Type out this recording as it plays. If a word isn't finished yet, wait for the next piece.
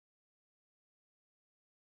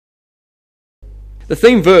The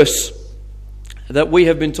theme verse that we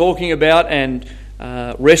have been talking about and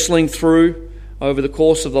wrestling through over the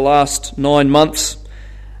course of the last 9 months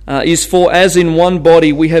is, "For as in one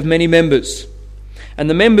body we have many members, and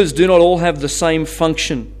the members do not all have the same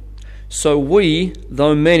function, so we,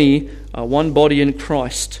 though many, are one body in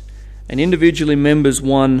Christ, and individually members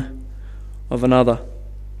one of another."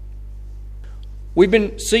 We've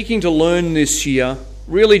been seeking to learn this year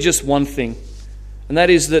really just one thing, and that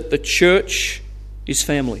is that the church is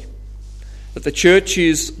family. That the church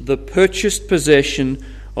is the purchased possession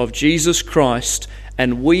of Jesus Christ,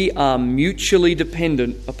 and we are mutually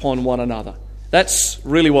dependent upon one another. That's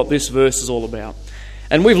really what this verse is all about.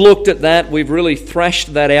 And we've looked at that, we've really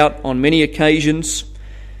thrashed that out on many occasions.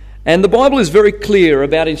 And the Bible is very clear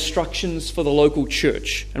about instructions for the local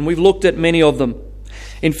church, and we've looked at many of them.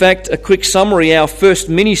 In fact, a quick summary, our first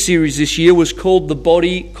mini-series this year was called The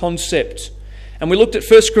Body Concept. And we looked at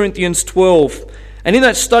 1 Corinthians 12. And in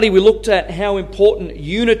that study, we looked at how important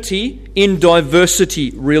unity in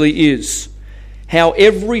diversity really is. How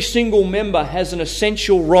every single member has an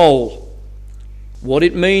essential role. What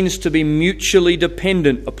it means to be mutually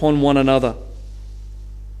dependent upon one another.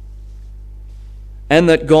 And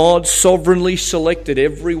that God sovereignly selected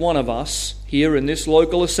every one of us here in this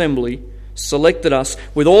local assembly, selected us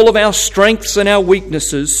with all of our strengths and our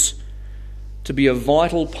weaknesses to be a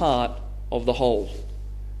vital part of the whole.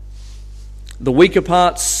 The weaker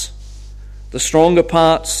parts, the stronger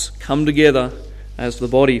parts come together as the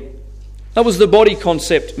body. That was the Body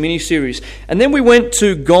Concept mini-series. And then we went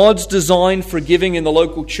to God's design for giving in the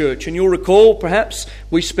local church. And you'll recall, perhaps,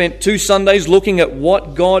 we spent 2 Sundays looking at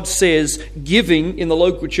what God says giving in the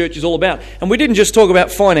local church is all about. And we didn't just talk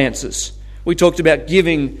about finances. We talked about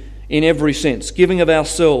giving in every sense, giving of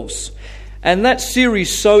ourselves. And that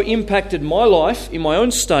series so impacted my life in my own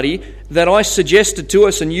study that I suggested to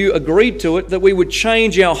us, and you agreed to it, that we would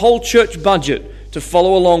change our whole church budget to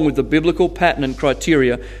follow along with the biblical pattern and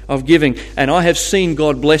criteria of giving. And I have seen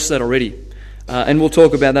God bless that already. And we'll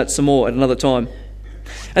talk about that some more at another time.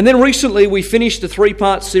 And then recently we finished a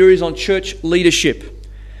 3-part series on church leadership.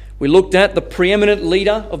 We looked at the preeminent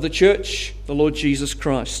leader of the church, the Lord Jesus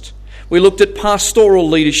Christ. We looked at pastoral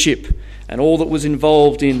leadership and all that was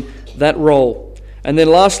involved in that role. And then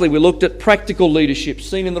lastly, we looked at practical leadership,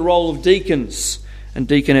 seen in the role of deacons and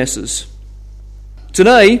deaconesses.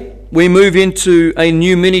 Today, we move into a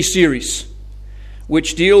new mini-series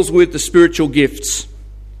which deals with the spiritual gifts.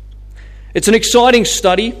 It's an exciting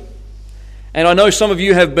study, and I know some of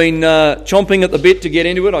you have been chomping at the bit to get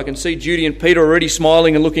into it. I can see Judy and Peter already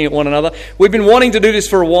smiling and looking at one another. We've been wanting to do this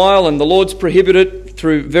for a while, and the Lord's prohibited it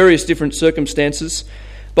through various different circumstances.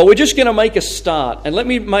 But we're just going to make a start. And let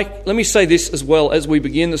me say this as well as we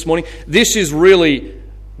begin this morning. This is really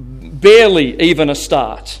barely even a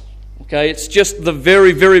start. Okay, it's just the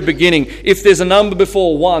very, very beginning. If there's a number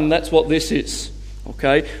before 1, that's what this is.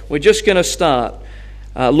 Okay, we're just going to start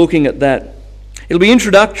looking at that. It'll be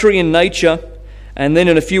introductory in nature, and then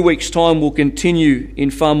in a few weeks' time we'll continue in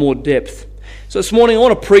far more depth. So this morning I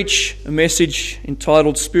want to preach a message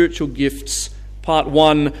entitled Spiritual Gifts. Part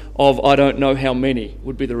 1 of I don't know how many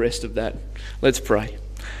would be the rest of that. Let's pray.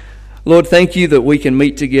 Lord, thank you that we can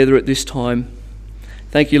meet together at this time.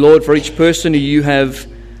 Thank you, Lord, for each person who you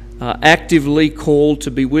have actively called to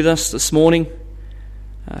be with us this morning.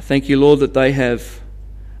 Thank you, Lord, that they have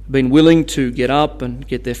been willing to get up and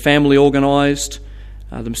get their family organised,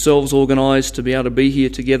 themselves organised to be able to be here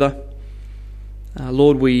together.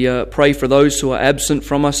 Lord, we pray for those who are absent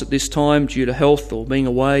from us at this time due to health or being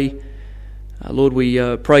away. Lord, we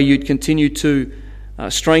pray you'd continue to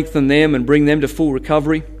strengthen them and bring them to full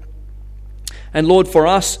recovery. And Lord, for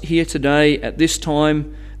us here today at this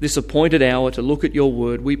time, this appointed hour to look at your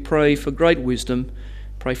word, we pray for great wisdom,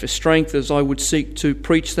 pray for strength as I would seek to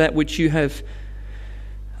preach that which you have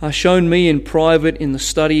shown me in private in the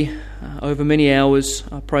study over many hours.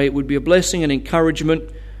 I pray it would be a blessing and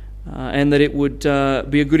encouragement and that it would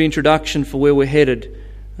be a good introduction for where we're headed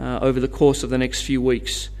over the course of the next few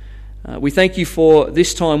weeks. We thank you for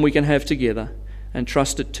this time we can have together and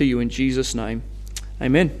trust it to you in Jesus' name.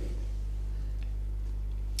 Amen.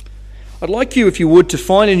 I'd like you, if you would, to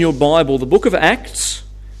find in your Bible the book of Acts,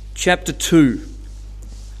 chapter 2.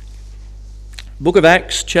 Book of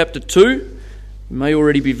Acts, chapter 2. You may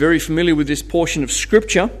already be very familiar with this portion of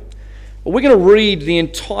Scripture, but we're going to read the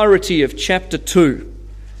entirety of chapter 2.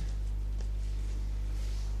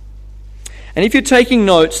 And if you're taking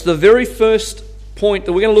notes, the very first point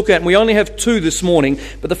that we're going to look at, and we only have 2 this morning,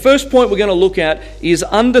 but the first point we're going to look at is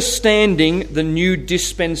understanding the new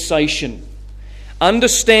dispensation.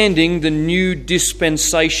 understanding the new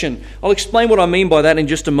dispensation. I'll explain what I mean by that in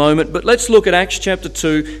just a moment, but let's look at Acts chapter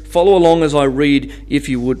 2. Follow along as I read, if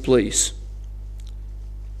you would please.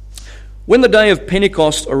 When the day of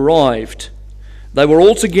Pentecost arrived, they were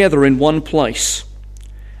all together in one place.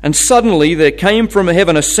 And suddenly there came from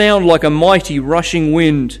heaven a sound like a mighty rushing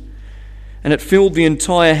wind, and it filled the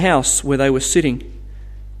entire house where they were sitting.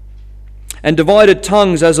 And divided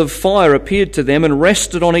tongues as of fire appeared to them and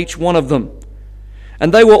rested on each one of them.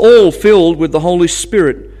 And they were all filled with the Holy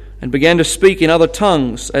Spirit and began to speak in other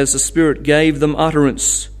tongues as the Spirit gave them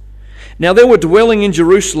utterance. Now there were dwelling in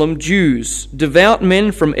Jerusalem Jews, devout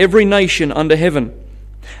men from every nation under heaven.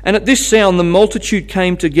 And at this sound the multitude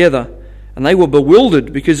came together, and they were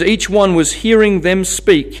bewildered because each one was hearing them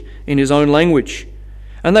speak in his own language.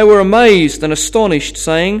 And they were amazed and astonished,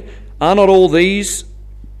 saying, Are not all these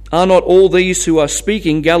who are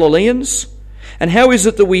speaking Galileans? And how is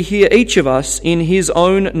it that we hear each of us in his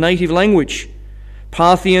own native language?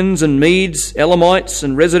 Parthians and Medes, Elamites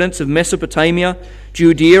and residents of Mesopotamia,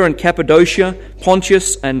 Judea and Cappadocia,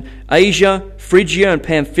 Pontus and Asia, Phrygia and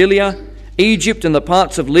Pamphylia, Egypt and the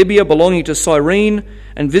parts of Libya belonging to Cyrene,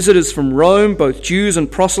 and visitors from Rome, both Jews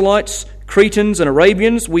and proselytes, Cretans and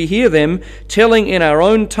Arabians, we hear them telling in our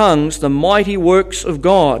own tongues the mighty works of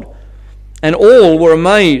God. And all were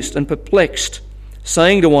amazed and perplexed,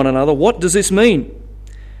 saying to one another, What does this mean?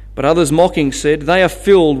 But others mocking said, They are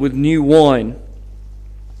filled with new wine.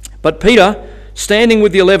 But Peter, standing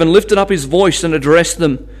with the 11, lifted up his voice and addressed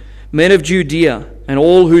them, Men of Judea, and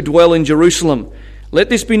all who dwell in Jerusalem, let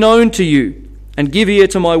this be known to you, and give ear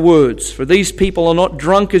to my words, for these people are not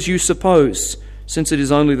drunk as you suppose, since it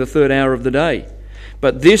is only the 3rd hour of the day.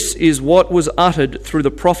 But this is what was uttered through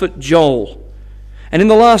the prophet Joel. And in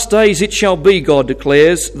the last days it shall be, God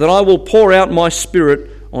declares, that I will pour out my Spirit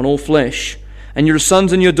on all flesh. And your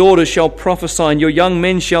sons and your daughters shall prophesy, and your young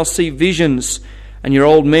men shall see visions, and your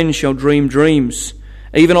old men shall dream dreams.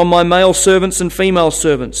 Even on my male servants and female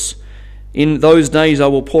servants, in those days I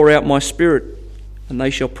will pour out my Spirit, and they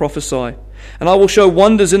shall prophesy. And I will show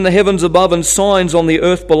wonders in the heavens above and signs on the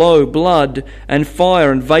earth below, blood and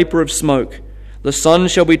fire and vapour of smoke. The sun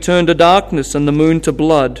shall be turned to darkness and the moon to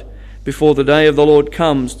blood, before the day of the Lord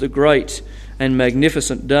comes, the great and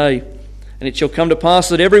magnificent day. And it shall come to pass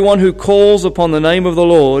that everyone who calls upon the name of the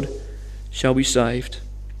Lord shall be saved.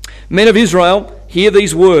 Men of Israel, hear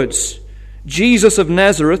these words. Jesus of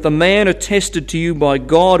Nazareth, a man attested to you by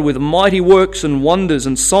God with mighty works and wonders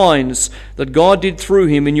and signs that God did through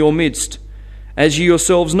him in your midst. As you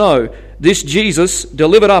yourselves know, this Jesus,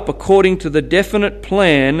 delivered up according to the definite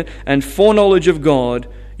plan and foreknowledge of God,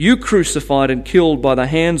 you crucified and killed by the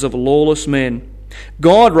hands of lawless men.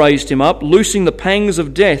 God raised him up, loosing the pangs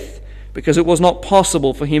of death, because it was not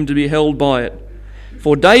possible for him to be held by it.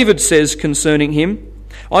 For David says concerning him,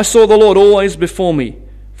 I saw the Lord always before me,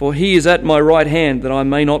 for he is at my right hand, that I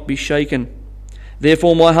may not be shaken.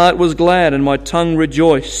 Therefore my heart was glad, and my tongue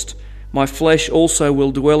rejoiced. My flesh also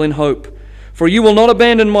will dwell in hope. For you will not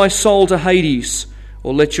abandon my soul to Hades,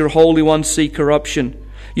 or let your Holy One see corruption.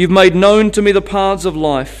 You've made known to me the paths of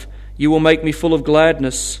life. You will make me full of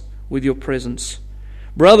gladness with your presence.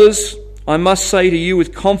 Brothers, I must say to you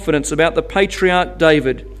with confidence about the patriarch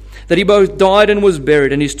David, that he both died and was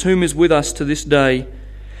buried, and his tomb is with us to this day.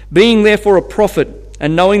 Being therefore a prophet,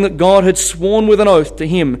 and knowing that God had sworn with an oath to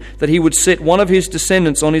him that he would set one of his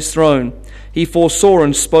descendants on his throne, he foresaw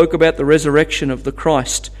and spoke about the resurrection of the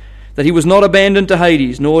Christ, that he was not abandoned to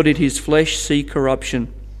Hades, nor did his flesh see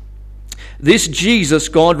corruption. This Jesus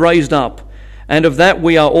God raised up, and of that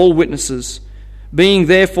we are all witnesses. Being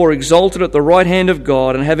therefore exalted at the right hand of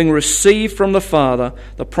God, and having received from the Father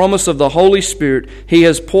the promise of the Holy Spirit, he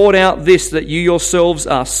has poured out this that you yourselves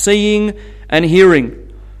are seeing and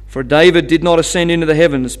hearing. For David did not ascend into the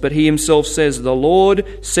heavens, but he himself says, The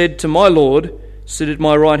Lord said to my Lord, Sit at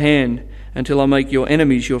my right hand, until I make your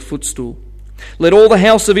enemies your footstool. Let all the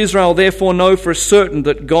house of Israel therefore know for certain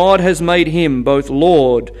that God has made him both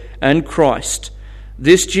Lord and Christ,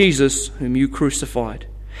 this Jesus whom you crucified.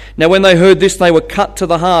 Now when they heard this, they were cut to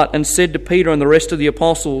the heart, and said to Peter and the rest of the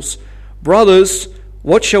apostles, Brothers,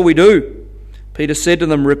 what shall we do? Peter said to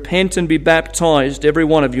them, Repent and be baptized, every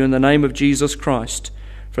one of you, in the name of Jesus Christ,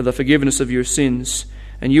 for the forgiveness of your sins,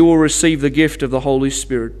 and you will receive the gift of the Holy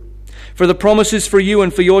Spirit. For the promise is for you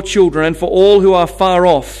and for your children, and for all who are far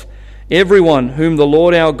off, everyone whom the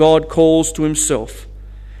Lord our God calls to himself.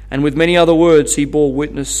 And with many other words he bore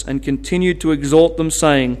witness, and continued to exhort them,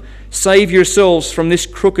 saying, Save yourselves from this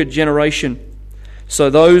crooked generation. So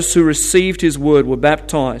those who received his word were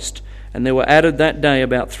baptized, and there were added that day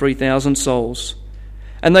about 3,000 souls.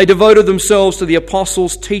 And they devoted themselves to the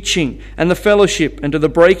apostles' teaching and the fellowship and to the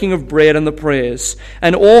breaking of bread and the prayers.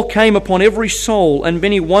 And awe came upon every soul, and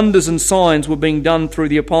many wonders and signs were being done through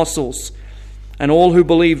the apostles. And all who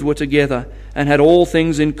believed were together and had all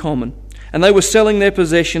things in common. And they were selling their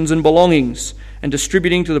possessions and belongings and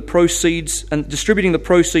distributing the proceeds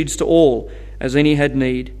to all as any had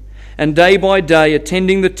need. And day by day,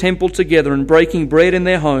 attending the temple together and breaking bread in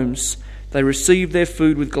their homes, they received their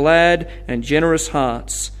food with glad and generous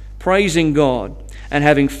hearts, praising God and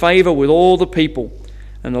having favour with all the people.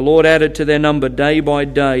 And the Lord added to their number day by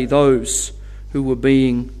day those who were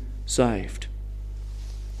being saved.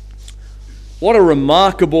 What a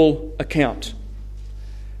remarkable account.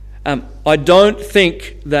 I don't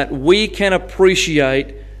think that we can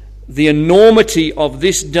appreciate the enormity of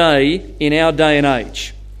this day in our day and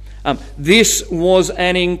age. This was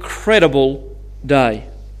an incredible day.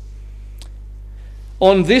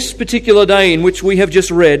 On this particular day in which we have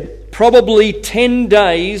just read, probably 10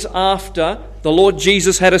 days after the Lord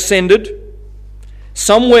Jesus had ascended,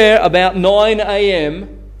 somewhere about 9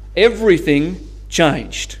 a.m., everything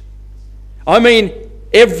changed. I mean,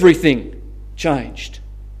 everything changed.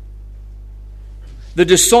 The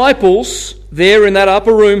disciples there in that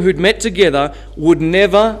upper room who'd met together would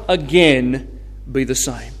never again be the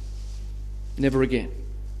same. Never again.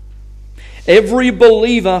 Every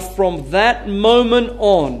believer from that moment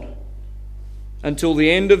on until the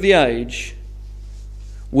end of the age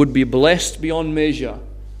would be blessed beyond measure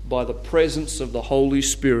by the presence of the Holy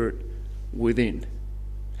Spirit within.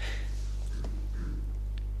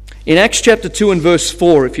 In Acts chapter 2 and verse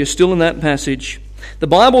 4, if you're still in that passage, the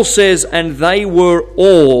Bible says, "And they were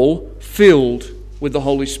all filled with the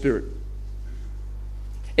Holy Spirit."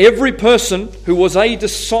 Every person who was a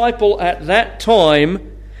disciple at that time,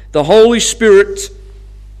 the Holy Spirit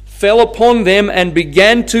fell upon them and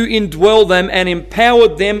began to indwell them and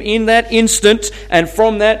empowered them in that instant, and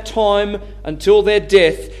from that time until their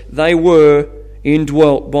death, they were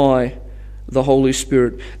indwelt by the Holy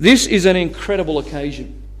Spirit. This is an incredible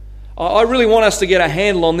occasion. I really want us to get a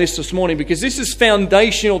handle on this morning, because this is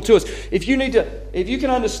foundational to us. If you can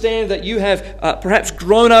understand that you have perhaps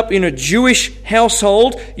grown up in a Jewish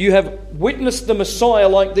household, you have witnessed the Messiah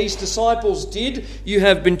like these disciples did, you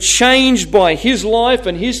have been changed by His life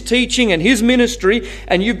and His teaching and His ministry,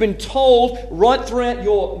 and you've been told right throughout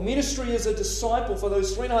your ministry as a disciple for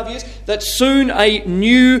those 3.5 years that soon a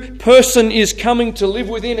new person is coming to live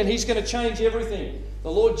within and He's going to change everything. The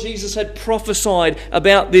Lord Jesus had prophesied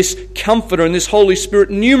about this Comforter and this Holy Spirit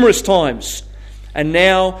numerous times. And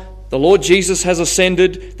now the Lord Jesus has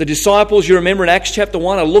ascended. The disciples, you remember in Acts chapter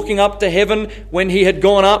 1, are looking up to heaven when He had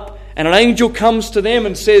gone up. And an angel comes to them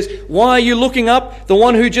and says, "Why are you looking up? The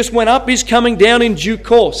one who just went up is coming down in due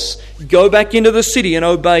course. Go back into the city and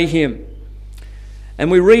obey Him." And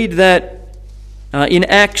we read that in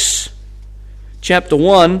Acts chapter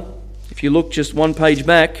 1, if you look just one page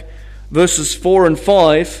back, verses 4 and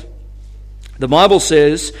 5, the Bible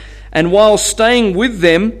says, "And while staying with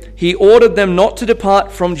them, He ordered them not to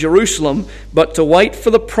depart from Jerusalem, but to wait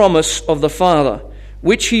for the promise of the Father,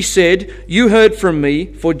 which He said, 'You heard from me,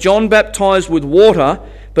 for John baptized with water,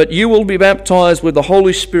 but you will be baptized with the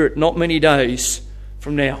Holy Spirit not many days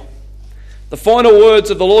from now.'" The final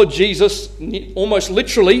words of the Lord Jesus, almost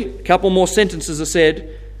literally, a couple more sentences are said,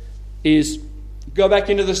 is, "Go back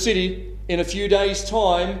into the city in a few days'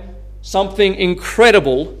 time. Something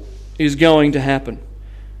incredible is going to happen.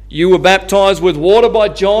 You were baptized with water by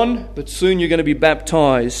John, but soon you're going to be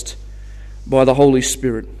baptized by the Holy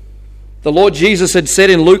Spirit." The Lord Jesus had said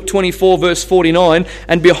in Luke 24 verse 49,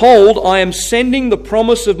 "And behold, I am sending the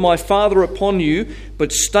promise of my Father upon you,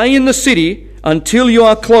 but stay in the city until you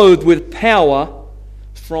are clothed with power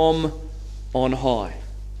from on high."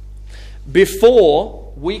 Before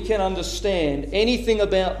we can understand anything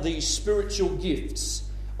about these spiritual gifts,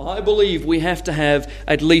 I believe we have to have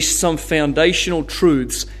at least some foundational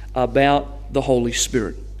truths about the Holy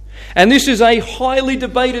Spirit. And this is a highly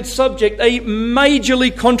debated subject, a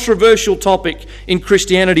majorly controversial topic in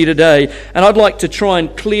Christianity today. And I'd like to try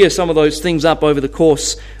and clear some of those things up over the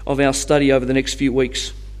course of our study over the next few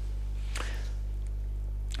weeks.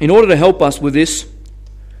 In order to help us with this,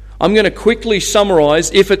 I'm going to quickly summarize,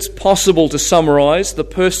 if it's possible to summarize, the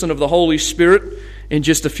person of the Holy Spirit in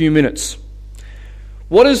just a few minutes.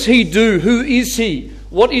 What does He do? Who is He?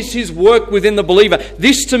 What is His work within the believer?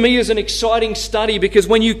 This to me is an exciting study, because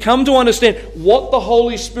when you come to understand what the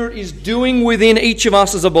Holy Spirit is doing within each of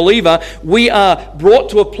us as a believer, we are brought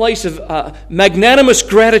to a place of magnanimous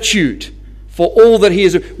gratitude for all that He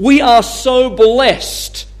is. We are so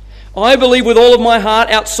blessed I believe with all of my heart,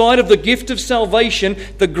 outside of the gift of salvation,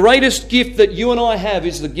 the greatest gift that you and I have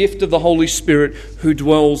is the gift of the Holy Spirit who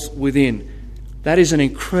dwells within. That is an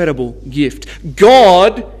incredible gift.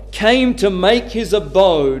 God came to make his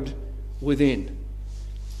abode within.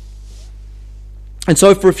 And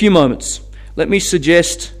so for a few moments, let me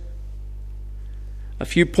suggest a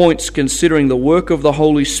few points considering the work of the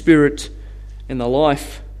Holy Spirit in the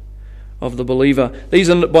life of the believer. These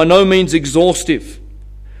are by no means exhaustive,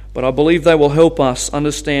 but I believe they will help us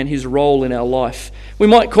understand his role in our life. We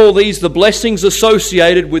might call these the blessings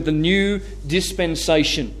associated with the new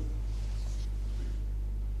dispensation.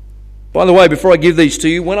 By the way, before I give these to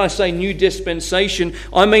you, when I say new dispensation,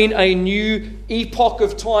 I mean a new epoch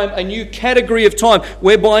of time, a new category of time,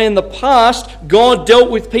 whereby in the past God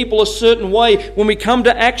dealt with people a certain way. When we come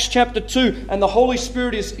to Acts chapter 2 and the Holy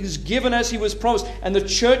Spirit is given as he was promised and the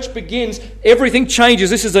church begins, everything changes.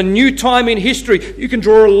 This is a new time in history. You can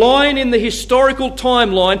draw a line in the historical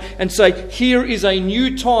timeline and say, here is a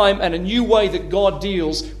new time and a new way that God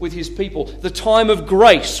deals with his people. The time of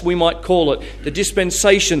grace, we might call it, the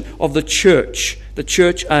dispensation of the church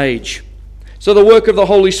age. So the work of the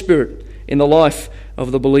Holy Spirit in the life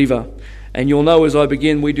of the believer. And you'll know as I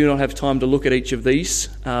begin, we do not have time to look at each of these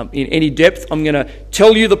in any depth. I'm going to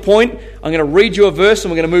tell you the point. I'm going to read you a verse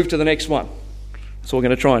and we're going to move to the next one. That's what we're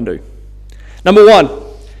going to try and do. Number one,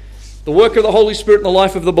 the work of the Holy Spirit in the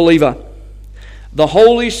life of the believer. The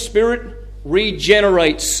Holy Spirit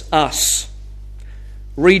regenerates us.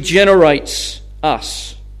 Regenerates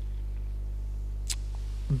us.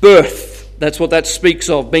 Birth, that's what that speaks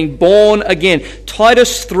of, being born again.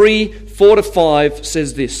 Titus 3:4-5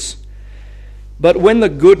 says this: But when the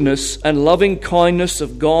goodness and loving kindness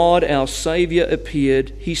of God our Saviour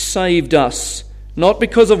appeared, he saved us, not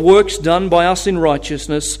because of works done by us in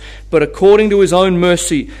righteousness, but according to his own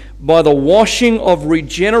mercy, by the washing of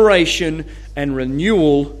regeneration and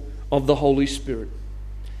renewal of the Holy Spirit.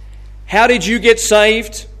 How did you get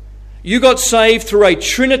saved? You got saved through a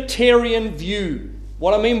Trinitarian view.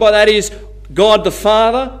 What I mean by that is God the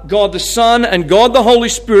Father, God the Son, and God the Holy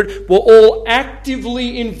Spirit were all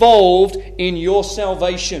actively involved in your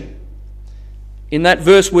salvation. In that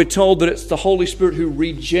verse we're told that it's the Holy Spirit who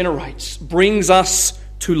regenerates, brings us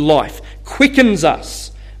to life, quickens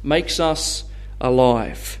us, makes us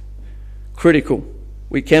alive. Critical.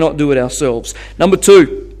 We cannot do it ourselves. Number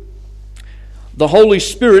two, the Holy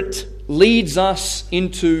Spirit leads us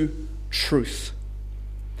into truth.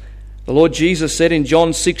 The Lord Jesus said in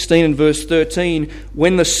John 16 and verse 13,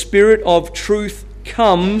 when the Spirit of truth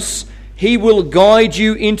comes, he will guide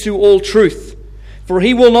you into all truth. For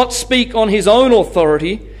he will not speak on his own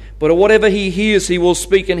authority, but whatever he hears he will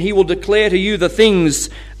speak, and he will declare to you the things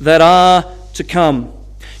that are to come.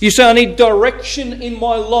 You say, I need direction in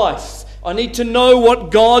my life. I need to know what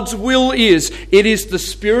God's will is. It is the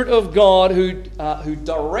Spirit of God who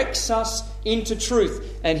directs us into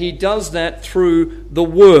truth, and he does that through the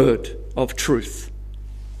word of truth.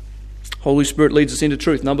 Holy Spirit leads us into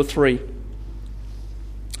truth. Number three,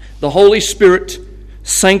 the Holy Spirit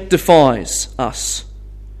sanctifies us.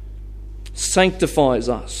 Sanctifies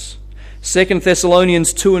us. 2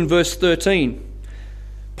 Thessalonians 2 and verse 13.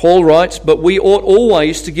 Paul writes, but we ought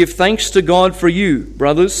always to give thanks to God for you,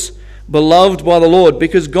 brothers, beloved by the Lord,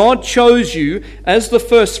 because God chose you as the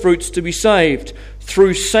firstfruits to be saved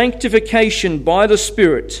through sanctification by the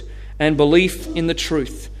Spirit and belief in the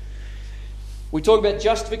truth. We talk about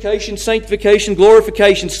justification, sanctification,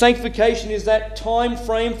 glorification. Sanctification is that time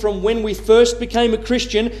frame from when we first became a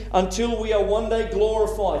Christian until we are one day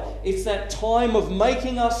glorified. It's that time of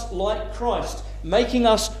making us like Christ, making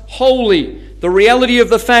us holy. The reality of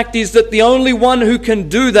the fact is that the only one who can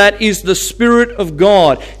do that is the Spirit of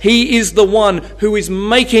God. He is the one who is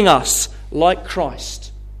making us like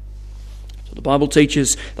Christ. So the Bible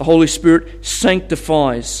teaches the Holy Spirit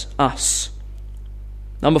sanctifies us.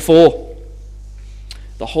 Number four,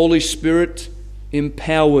 the Holy Spirit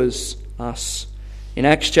empowers us. In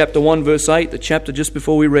Acts chapter 1 verse 8, the chapter just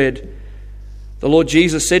before we read, the Lord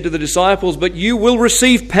Jesus said to the disciples, but you will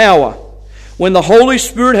receive power when the Holy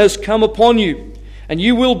Spirit has come upon you, and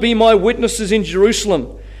you will be my witnesses in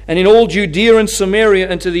Jerusalem and in all Judea and Samaria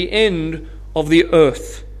and to the end of the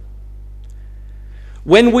earth.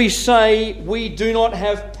 When we say we do not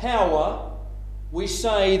have power, we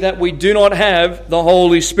say that we do not have the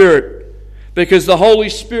Holy Spirit, because the Holy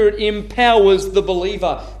Spirit empowers the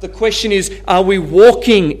believer. The question is, are we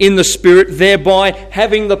walking in the Spirit, thereby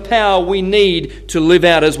having the power we need to live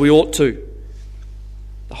out as we ought to?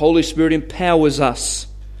 The Holy Spirit empowers us.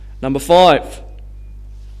 Number five,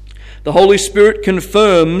 the Holy Spirit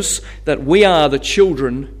confirms that we are the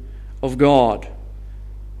children of God.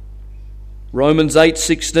 Romans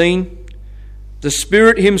 8:16, the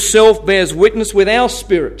Spirit Himself bears witness with our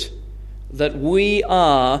spirit that we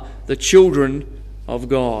are the children of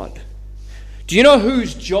God. Do you know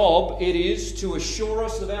whose job it is to assure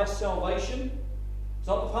us of our salvation? It's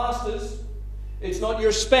not the pastors. It's not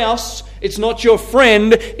your spouse. It's not your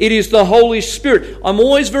friend. It is the Holy Spirit. I'm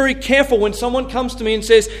always very careful when someone comes to me and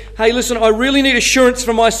says, hey, listen, I really need assurance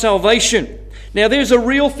for my salvation. Now, there's a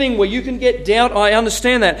real thing where you can get doubt. I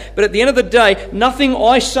understand that. But at the end of the day, nothing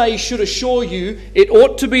I say should assure you. It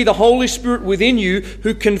ought to be the Holy Spirit within you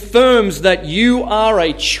who confirms that you are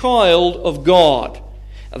a child of God.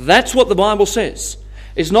 That's what the Bible says.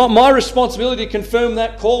 It's not my responsibility to confirm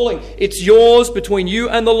that calling. It's yours between you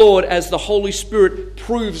and the Lord as the Holy Spirit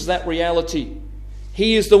proves that reality.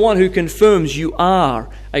 He is the one who confirms you are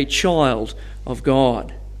a child of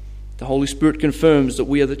God. The Holy Spirit confirms that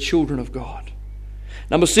we are the children of God.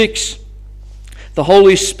 Number 6, the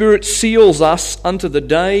Holy Spirit seals us unto the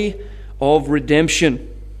day of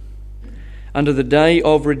redemption. Unto the day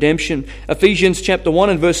of redemption. Ephesians chapter 1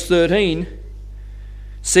 and verse 13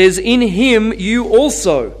 says, in Him you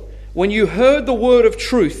also, when you heard the word of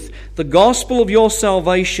truth, the gospel of your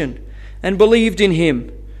salvation, and believed in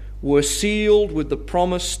Him, were sealed with the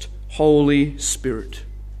promised Holy Spirit.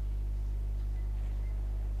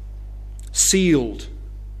 Sealed.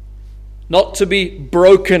 Not to be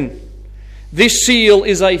broken. This seal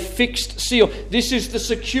is a fixed seal. This is the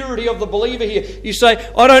security of the believer here. You say,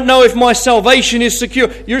 I don't know if my salvation is secure.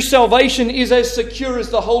 Your salvation is as secure as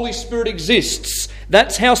the Holy Spirit exists.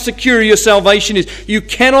 That's how secure your salvation is. You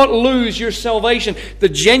cannot lose your salvation. The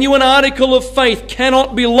genuine article of faith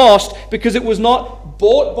cannot be lost because it was not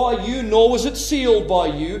bought by you, nor was it sealed by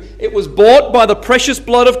you. It was bought by the precious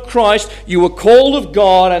blood of Christ. You were called of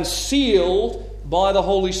God and sealed by the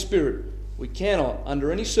Holy Spirit. We cannot,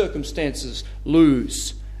 under any circumstances,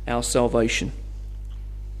 lose our salvation.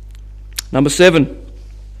 Number 7,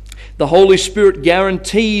 the Holy Spirit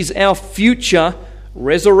guarantees our future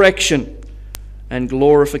resurrection and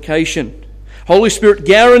glorification. Holy Spirit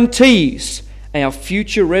guarantees our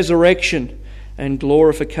future resurrection and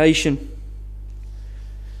glorification.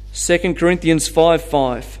 2 Corinthians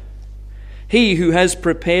 5:5. He who has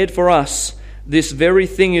prepared for us this very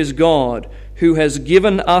thing is God, who has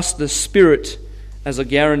given us the Spirit as a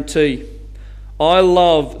guarantee. I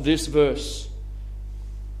love this verse.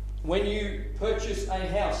 When you purchase a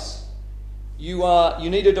house, you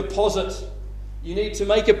need a deposit. You need to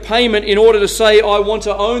make a payment in order to say, I want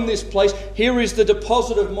to own this place. Here is the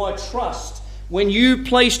deposit of my trust. When you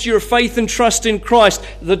placed your faith and trust in Christ,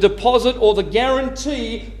 the deposit or the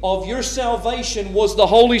guarantee of your salvation was the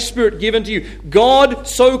Holy Spirit given to you. God,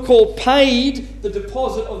 so-called, paid the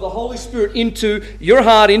deposit of the Holy Spirit into your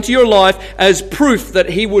heart, into your life, as proof that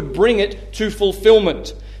He would bring it to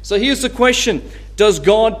fulfillment. So here's the question. Does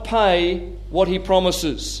God pay what He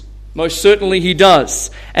promises? Most certainly He does.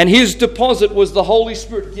 And His deposit was the Holy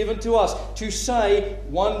Spirit given to us to say,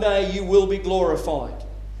 one day you will be glorified.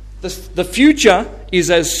 The future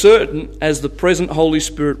is as certain as the present Holy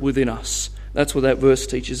Spirit within us. That's what that verse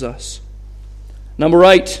teaches us. Number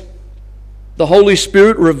 8, the Holy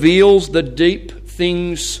Spirit reveals the deep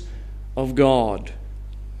things of God.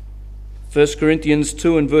 1 Corinthians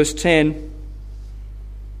 2 and verse 10.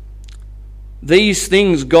 These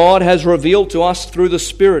things God has revealed to us through the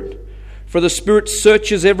Spirit. For the Spirit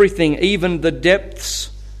searches everything, even the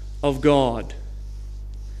depths of God.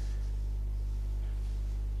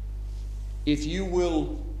 If you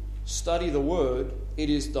will study the Word, it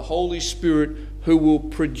is the Holy Spirit who will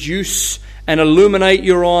produce and illuminate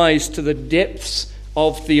your eyes to the depths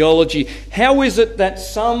of theology. How is it that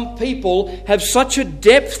some people have such a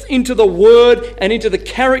depth into the Word and into the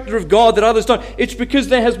character of God that others don't? It's because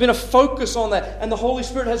there has been a focus on that, and the Holy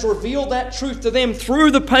Spirit has revealed that truth to them through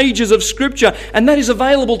the pages of Scripture, and that is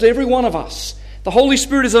available to every one of us. The Holy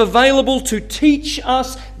Spirit is available to teach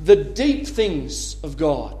us the deep things of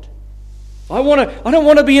God. I don't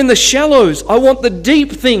want to be in the shallows. I want the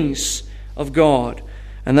deep things of God.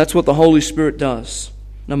 And that's what the Holy Spirit does.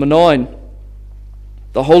 Number 9,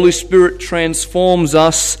 the Holy Spirit transforms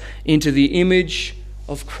us into the image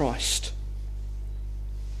of Christ.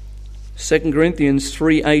 2 Corinthians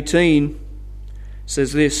 3:18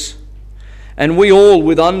 says this, and we all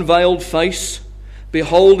with unveiled face,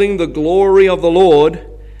 beholding the glory of the Lord,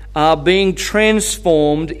 are being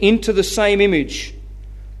transformed into the same image,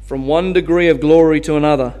 from one degree of glory to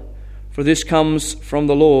another, for this comes from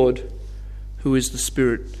the Lord, who is the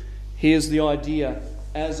Spirit. Here's the idea.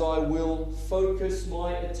 As I will focus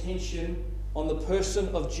my attention on the person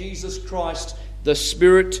of Jesus Christ, the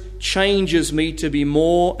Spirit changes me to be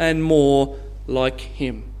more and more like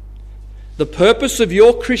Him. The purpose of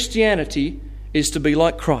your Christianity is to be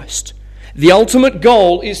like Christ. The ultimate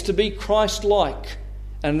goal is to be Christ-like,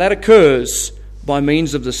 and that occurs by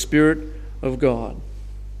means of the Spirit of God.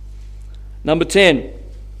 Number 10,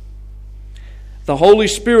 the Holy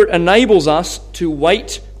Spirit enables us to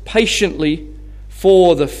wait patiently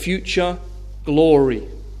for the future glory.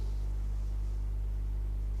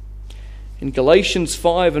 In Galatians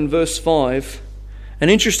 5 and verse 5, an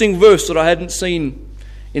interesting verse that I hadn't seen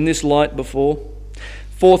in this light before.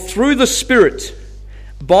 For through the Spirit,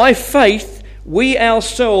 by faith, we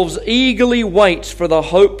ourselves eagerly wait for the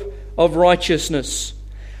hope of righteousness.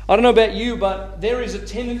 I don't know about you, but there is a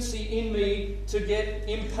tendency in me to get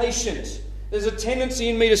impatient. There's a tendency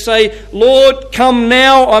in me to say, Lord, come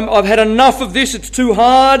now. I've had enough of this. It's too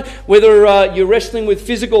hard. Whether you're wrestling with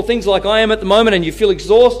physical things like I am at the moment and you feel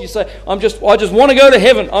exhausted, you say, I just want to go to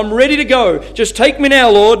heaven. I'm ready to go. Just take me now,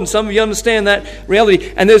 Lord. And some of you understand that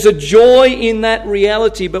reality. And there's a joy in that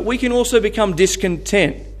reality. But we can also become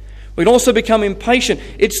discontent. We can also become impatient.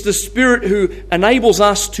 It's the Spirit who enables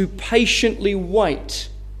us to patiently wait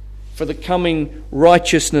for the coming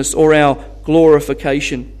righteousness or our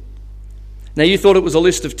glorification. Now, you thought it was a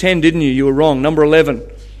list of 10, didn't you? You were wrong. Number 11.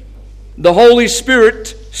 The Holy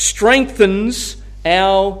Spirit strengthens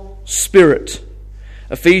our spirit.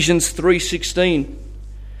 Ephesians 3:16.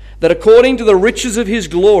 That according to the riches of His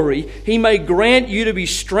glory, He may grant you to be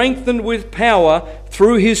strengthened with power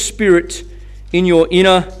through His Spirit in your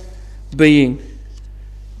inner being.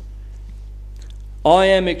 I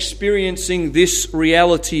am experiencing this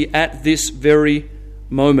reality at this very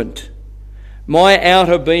moment. My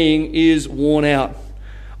outer being is worn out.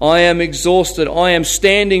 I am exhausted. I am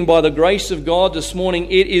standing by the grace of God this morning.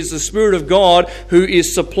 It is the Spirit of God who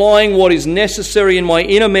is supplying what is necessary in my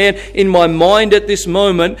inner man, in my mind at this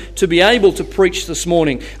moment, to be able to preach this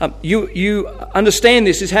morning. You understand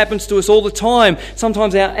this. This happens to us all the time.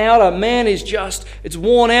 Sometimes our outer man is it's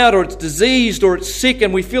worn out, or it's diseased, or it's sick,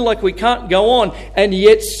 and we feel like we can't go on. And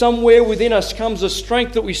yet somewhere within us comes a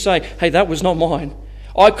strength that we say, hey, that was not mine.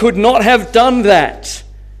 I could not have done that.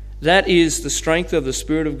 That is the strength of the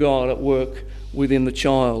Spirit of God at work within the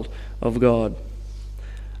child of God.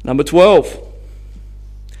 Number 12.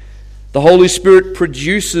 The Holy Spirit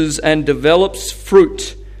produces and develops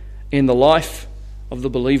fruit in the life of the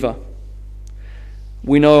believer.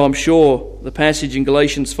 We know, I'm sure, the passage in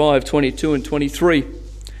Galatians 5:22 and 23.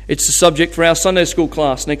 It's the subject for our Sunday school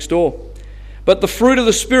class next door. But the fruit of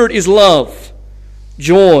the Spirit is love,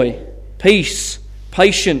 joy, peace,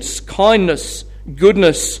 patience, kindness,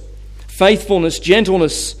 goodness, faithfulness,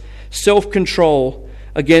 gentleness, self-control.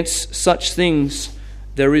 Against such things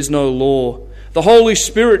there is no law. The Holy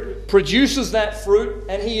Spirit produces that fruit,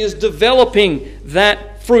 and He is developing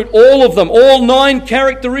that fruit. All of them, all 9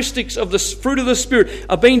 characteristics of the fruit of the Spirit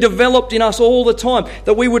are being developed in us all the time.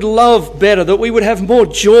 That we would love better, that we would have more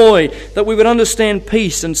joy, that we would understand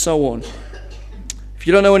peace, and so on. If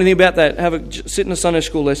you don't know anything about that, sit in a Sunday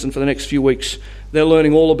school lesson for the next few weeks. They're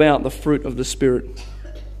learning all about the fruit of the Spirit.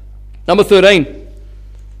 Number 13.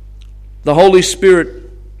 The Holy Spirit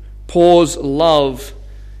pours love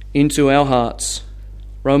into our hearts.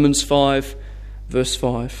 Romans 5, verse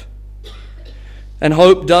 5. And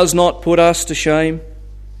hope does not put us to shame,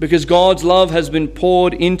 because God's love has been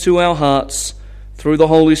poured into our hearts through the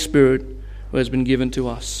Holy Spirit who has been given to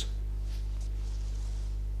us.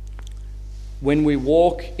 When we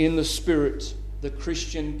walk in the Spirit, the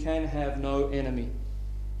Christian can have no enemy.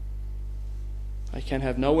 They can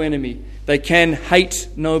have no enemy. They can hate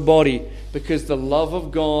nobody, because the love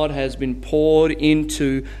of God has been poured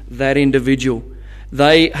into that individual.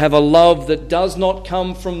 They have a love that does not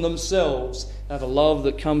come from themselves. They have a love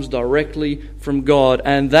that comes directly from God,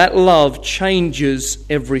 and that love changes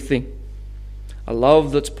everything. A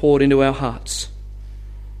love that's poured into our hearts.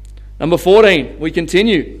 Number 14, we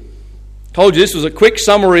continue. Told you this was a quick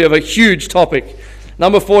summary of a huge topic.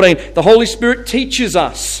 Number 14, the Holy Spirit teaches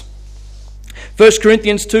us. 1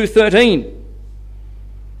 Corinthians 2:13.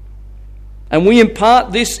 And we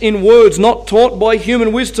impart this in words not taught by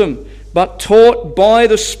human wisdom, but taught by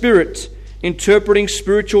the Spirit, interpreting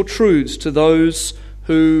spiritual truths to those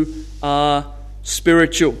who are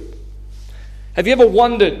spiritual. Have you ever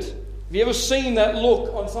wondered, have you ever seen that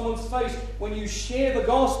look on someone's face when you share the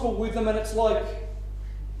gospel with them and it's like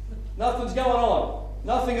nothing's going on?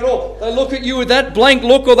 Nothing at all. They look at you with that blank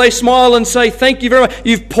look, or they smile and say, thank you very much.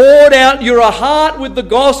 You've poured out your heart with the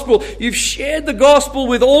gospel. You've shared the gospel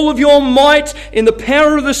with all of your might in the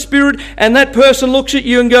power of the Spirit, and that person looks at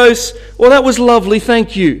you and goes, well, that was lovely,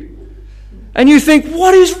 thank you. And you think,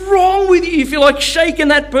 what is wrong with you? You feel like shaking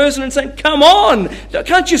that person and saying, come on,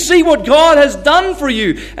 can't you see what God has done for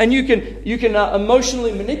you? And you can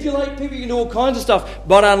emotionally manipulate people, you can do all kinds of stuff.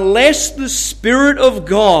 But unless the Spirit of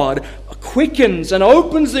God quickens and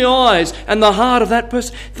opens the eyes and the heart of that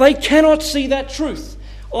person, they cannot see that truth.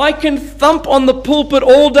 I can thump on the pulpit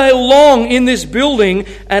all day long in this building,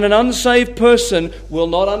 and an unsaved person will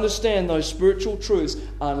not understand those spiritual truths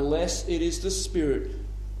unless it is the Spirit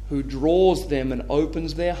who draws them and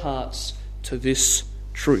opens their hearts to this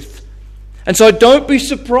truth. And so don't be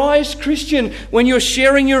surprised, Christian, when you're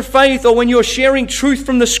sharing your faith or when you're sharing truth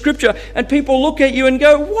from the Scripture and people look at you and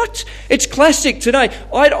go, what? It's classic today.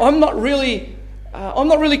 I'm not really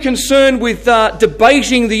concerned with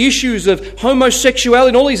debating the issues of homosexuality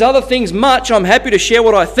and all these other things much. I'm happy to share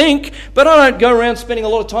what I think, but I don't go around spending a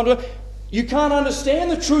lot of time doing it. You can't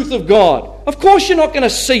understand the truth of God. Of course you're not going to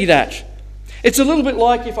see that. It's a little bit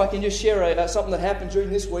like, if I can just share something that happened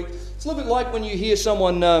during this week, it's a little bit like when you hear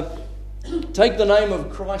someone take the name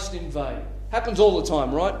of Christ in vain. Happens all the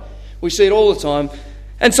time, right? We see it all the time.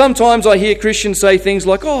 And sometimes I hear Christians say things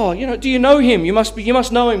like, oh, do you know him? You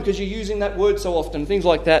must know him because you're using that word so often, things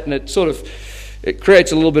like that, and it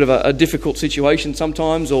creates a little bit of a difficult situation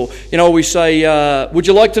sometimes. Or, we say, would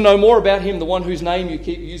you like to know more about him, the one whose name you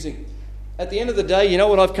keep using? At the end of the day, you know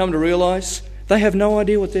what I've come to realise? They have no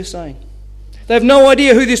idea what they're saying. They have no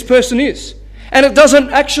idea who this person is. And it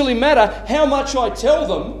doesn't actually matter how much I tell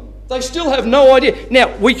them, they still have no idea.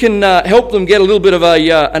 Now, we can help them get a little bit of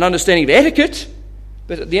an understanding of etiquette,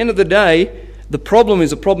 but at the end of the day, the problem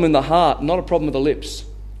is a problem in the heart, not a problem with the lips.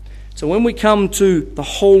 So when we come to the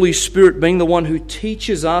Holy Spirit being the one who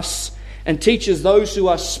teaches us and teaches those who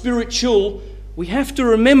are spiritual, we have to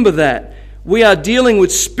remember that. We are dealing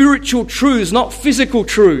with spiritual truths, not physical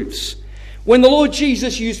truths. When the Lord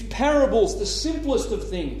Jesus used parables, the simplest of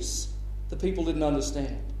things, the people didn't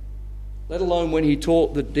understand. Let alone when he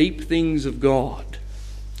taught the deep things of God,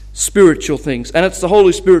 spiritual things. And it's the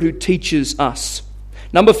Holy Spirit who teaches us.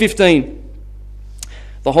 Number 15,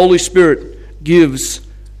 the Holy Spirit gives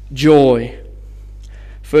joy.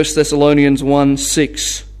 1 Thessalonians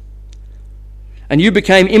 1:6. And you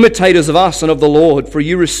became imitators of us and of the Lord, for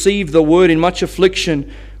you received the word in much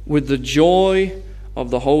affliction with the joy of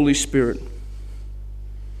the Holy Spirit.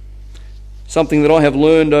 Something that I have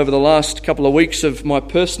learned over the last couple of weeks of my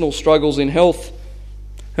personal struggles in health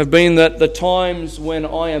have been that the times when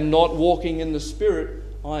I am not walking in the Spirit,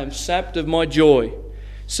 I am sapped of my joy.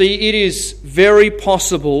 See, it is very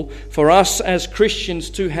possible for us as Christians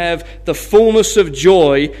to have the fullness of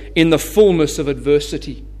joy in the fullness of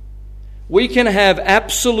adversity. We can have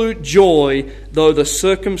absolute joy though the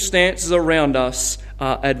circumstances around us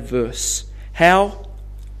are adverse. How?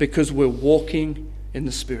 Because we're walking in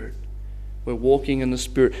the Spirit. We're walking in the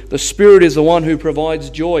Spirit. The Spirit is the one who provides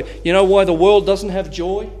joy. You know why the world doesn't have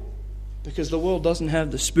joy? Because the world doesn't have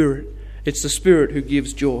the Spirit. It's the Spirit who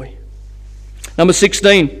gives joy. Number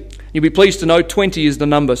 16. You'll be pleased to know 20 is the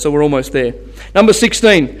number, so we're almost there. Number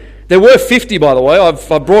 16. There were 50, by the way. I've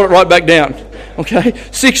brought it right back down. Okay?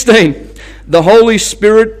 16. The Holy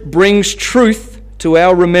Spirit brings truth to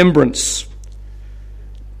our remembrance.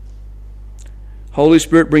 Holy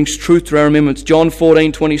Spirit brings truth to our remembrance. John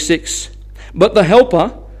 14:26. But the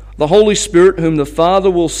Helper, the Holy Spirit, whom the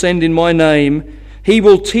Father will send in my name, he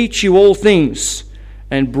will teach you all things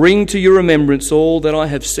and bring to your remembrance all that I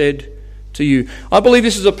have said to you. I believe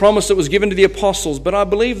this is a promise that was given to the apostles, but I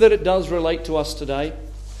believe that it does relate to us today.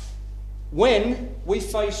 When we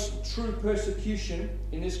face true persecution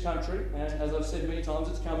in this country, and as I've said many times,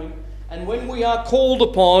 it's coming, and when we are called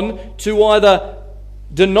upon to either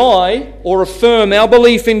deny or affirm our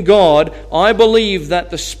belief in God, I believe that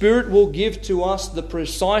the Spirit will give to us the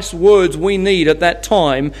precise words we need at that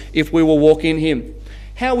time if we will walk in Him.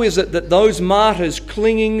 How is it that those martyrs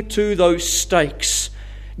clinging to those stakes,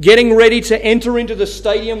 getting ready to enter into the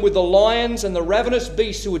stadium with the lions and the ravenous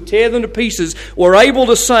beasts who would tear them to pieces, were able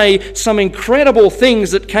to say some incredible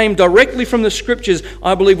things that came directly from the Scriptures?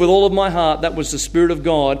 I believe with all of my heart that was the Spirit of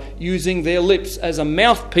God using their lips as a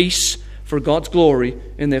mouthpiece for God's glory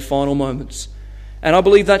in their final moments. And I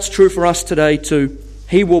believe that's true for us today too.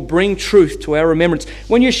 He will bring truth to our remembrance.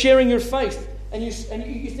 When you're sharing your faith and you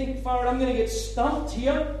think, Farad, I'm going to get stumped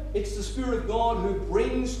here, it's the Spirit of God who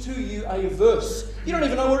brings to you a verse. You don't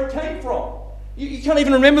even know where it came from. You can't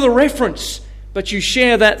even remember the reference. But you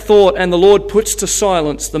share that thought and the Lord puts to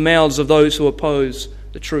silence the mouths of those who oppose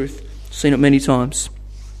the truth. I've seen it many times.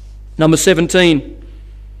 Number 17.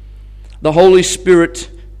 The Holy Spirit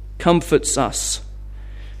comforts us.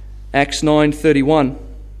 Acts 9:31.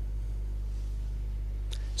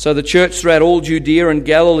 So the church throughout all Judea and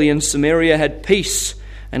Galilee and Samaria had peace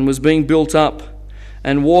and was being built up,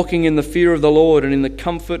 and walking in the fear of the Lord and in the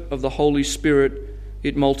comfort of the Holy Spirit,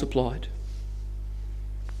 it multiplied.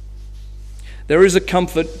 There is a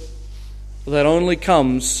comfort that only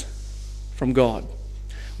comes from God.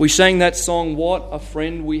 We sang that song, "What a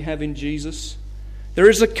Friend We Have in Jesus." There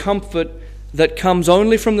is a comfort that comes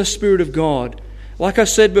only from the Spirit of God. Like I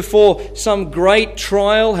said before, some great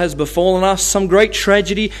trial has befallen us, some great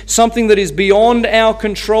tragedy, something that is beyond our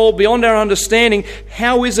control, beyond our understanding.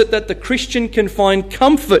 How is it that the Christian can find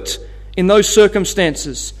comfort in those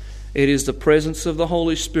circumstances? It is the presence of the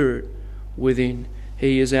Holy Spirit within.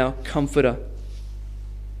 He is our comforter.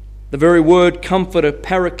 The very word comforter,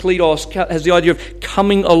 parakletos, has the idea of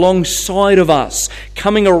coming alongside of us,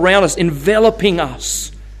 coming around us, enveloping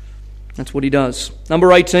us. That's what he does.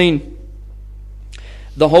 Number 18.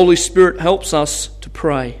 The Holy Spirit helps us to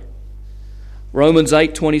pray. Romans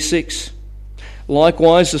 8:26.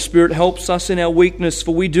 Likewise, the Spirit helps us in our weakness,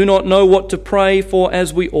 for we do not know what to pray for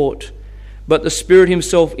as we ought. But the Spirit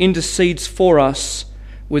himself intercedes for us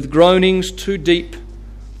with groanings too deep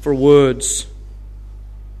for words.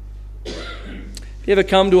 Have you ever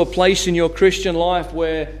come to a place in your Christian life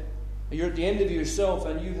where you're at the end of yourself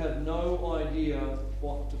and you have no idea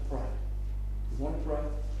what to pray? You want to pray?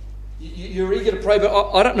 You're eager to pray, but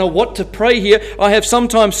I don't know what to pray here. I have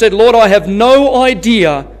sometimes said, Lord, I have no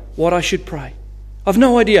idea what I should pray. I've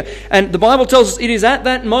no idea. And the Bible tells us it is at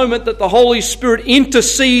that moment that the Holy Spirit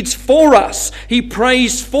intercedes for us. He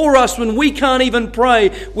prays for us when we can't even pray,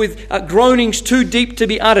 with groanings too deep to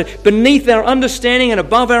be uttered. Beneath our understanding and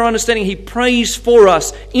above our understanding, He prays for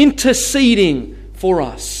us, interceding for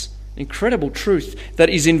us. Incredible truth that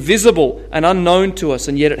is invisible and unknown to us,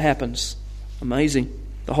 and yet it happens. Amazing.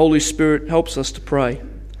 The Holy Spirit helps us to pray.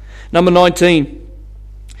 Number 19.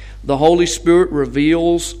 The Holy Spirit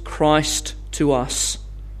reveals Christ to us.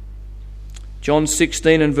 John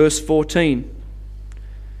 16 and verse 14.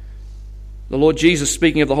 The Lord Jesus,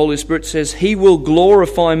 speaking of the Holy Spirit, says, He will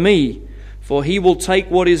glorify me, for He will take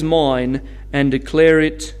what is mine and declare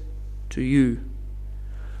it to you.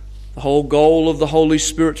 The whole goal of the Holy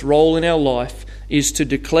Spirit's role in our life is to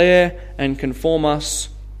declare and conform us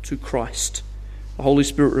to Christ. The Holy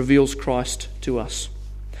Spirit reveals Christ to us.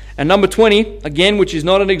 And number 20, again, which is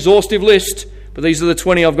not an exhaustive list, but these are the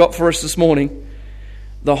 20 I've got for us this morning.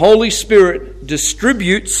 The Holy Spirit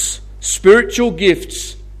distributes spiritual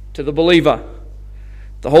gifts to the believer.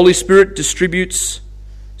 The Holy Spirit distributes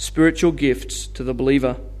spiritual gifts to the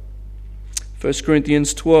believer. 1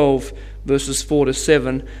 Corinthians 12, verses 4 to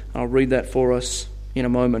 7. I'll read that for us in a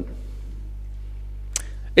moment.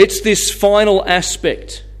 It's this final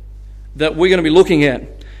aspect that we're going to be looking at.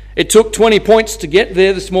 It took 20 points to get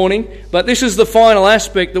there this morning, but this is the final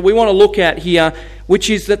aspect that we want to look at here, which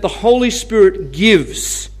is that the Holy Spirit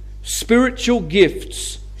gives spiritual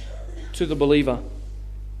gifts to the believer.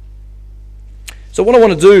 So what I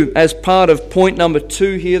want to do as part of point number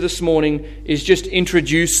 2 here this morning is just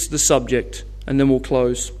introduce the subject, and then we'll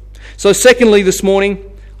close. So secondly this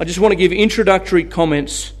morning, I just want to give introductory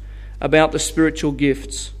comments about the spiritual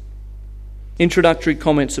gifts. Introductory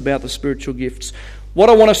comments about the spiritual gifts.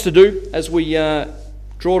 What I want us to do as we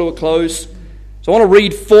draw to a close, so I want to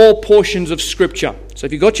read 4 portions of Scripture. So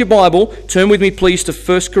if you've got your Bible, turn with me please to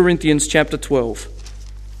 1 Corinthians chapter 12.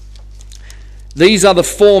 These are the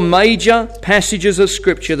 4 major passages of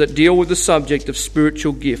Scripture that deal with the subject of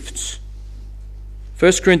spiritual gifts.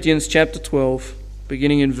 1 Corinthians chapter 12,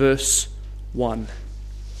 beginning in verse 1.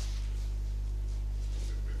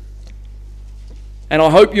 And I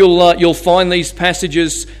hope you'll find these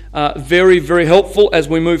passages very, very helpful as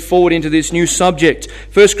we move forward into this new subject.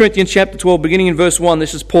 1 Corinthians chapter 12, beginning in verse 1,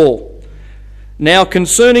 this is Paul. Now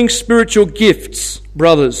concerning spiritual gifts,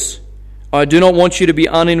 brothers, I do not want you to be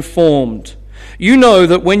uninformed. You know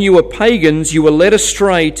that when you were pagans, you were led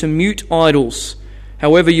astray to mute idols,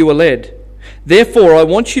 however you were led. Therefore, I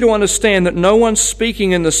want you to understand that no one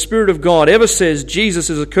speaking in the Spirit of God ever says Jesus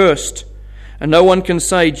is accursed, and no one can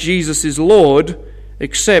say Jesus is Lord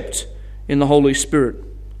except in the Holy Spirit.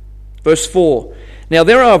 Verse 4. Now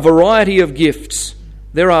there are a variety of gifts.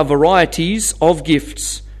 There are varieties of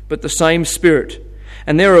gifts, but the same Spirit.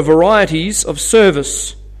 And there are varieties of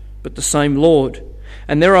service, but the same Lord.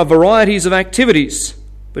 And there are varieties of activities,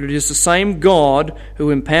 but it is the same God who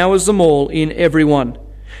empowers them all in everyone.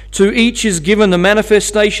 To each is given the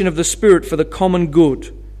manifestation of the Spirit for the common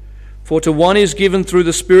good. For to one is given through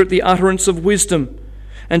the Spirit the utterance of wisdom,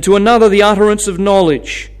 and to another the utterance of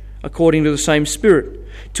knowledge, according to the same Spirit.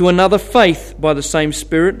 To another faith by the same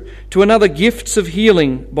Spirit. To another gifts of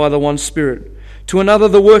healing by the one Spirit. to another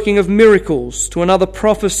the working of miracles, to another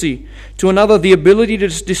prophecy, to another the ability to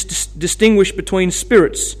distinguish between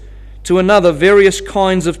spirits, to another various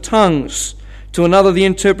kinds of tongues, to another the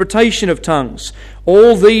interpretation of tongues.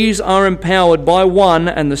 All these are empowered by one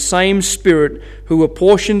and the same Spirit, who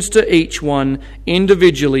apportions to each one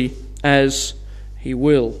individually as he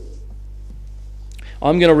will.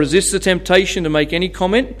 I'm going to resist the temptation to make any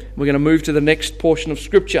comment. We're going to move to the next portion of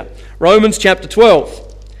Scripture. Romans chapter 12.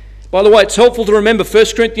 By the way, it's helpful to remember 1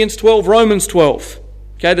 Corinthians 12, Romans 12.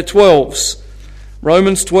 Okay, the 12s.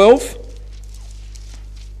 Romans 12,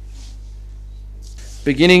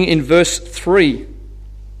 beginning in verse 3.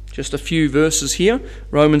 Just a few verses here.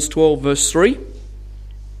 Romans 12, verse 3.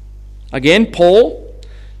 Again, Paul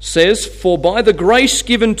says, "For by the grace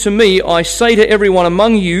given to me, I say to everyone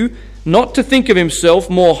among you, not to think of himself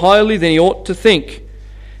more highly than he ought to think,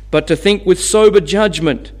 but to think with sober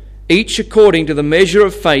judgment, each according to the measure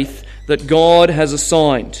of faith that God has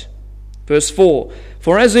assigned." Verse 4,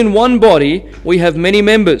 "For as in one body we have many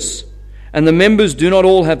members, and the members do not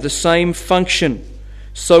all have the same function,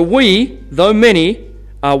 so we, though many,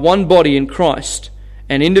 are one body in Christ,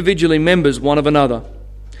 and individually members one of another.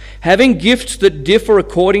 Having gifts that differ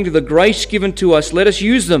according to the grace given to us, let us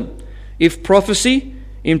use them. If prophecy,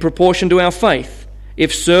 in proportion to our faith;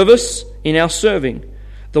 if service, in our serving;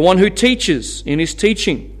 the one who teaches, in his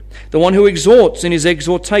teaching; the one who exhorts, in his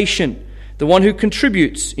exhortation; the one who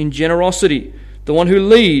contributes, in generosity; the one who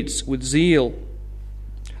leads, with zeal;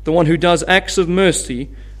 the one who does acts of mercy,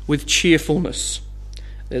 with cheerfulness."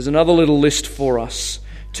 There's another little list for us.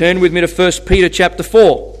 Turn with me to 1 Peter chapter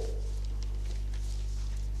 4.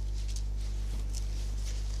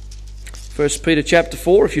 1 Peter chapter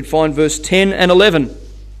 4, if you'd find verse 10 and 11.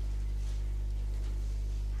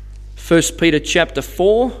 1 Peter chapter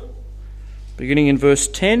 4, beginning in verse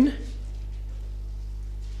 10.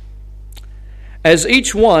 "As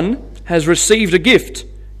each one has received a gift,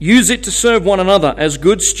 use it to serve one another as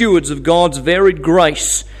good stewards of God's varied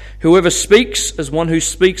grace. Whoever speaks, as one who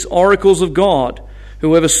speaks oracles of God.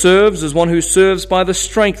 Whoever serves, as one who serves by the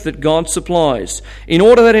strength that God supplies, in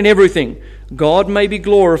order that in everything God may be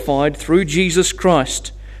glorified through Jesus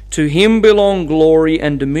Christ. To him belong glory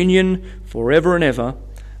and dominion forever and ever.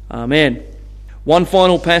 Amen." One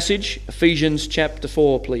final passage, Ephesians chapter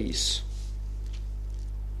 4, please.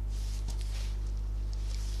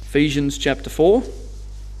 Ephesians chapter 4.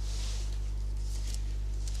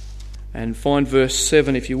 And find verse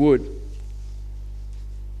 7 if you would.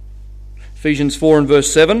 Ephesians 4 and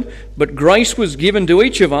verse 7. "But grace was given to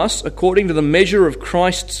each of us according to the measure of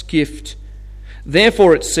Christ's gift.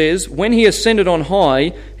 Therefore it says, when he ascended on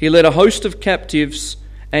high, he led a host of captives,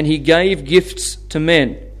 and he gave gifts to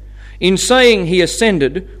men." In saying he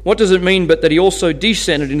ascended, what does it mean but that he also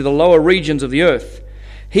descended into the lower regions of the earth?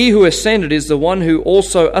 He who ascended is the one who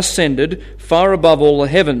also ascended far above all the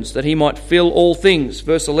heavens, that he might fill all things.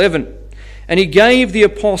 Verse 11, "And he gave the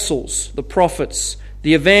apostles, the prophets,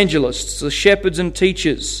 the evangelists, the shepherds and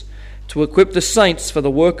teachers, to equip the saints for the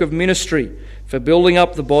work of ministry, for building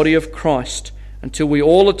up the body of Christ, until we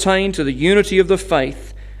all attain to the unity of the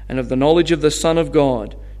faith and of the knowledge of the Son of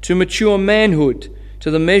God, to mature manhood, to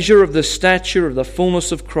the measure of the stature of the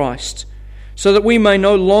fullness of Christ, so that we may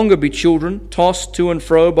no longer be children, tossed to and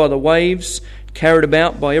fro by the waves, carried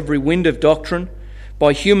about by every wind of doctrine,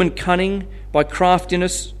 by human cunning, by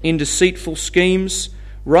craftiness in deceitful schemes.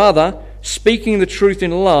 Rather, speaking the truth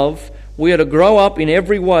in love, we are to grow up in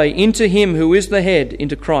every way into him who is the head,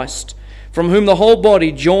 into Christ, from whom the whole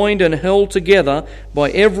body, joined and held together by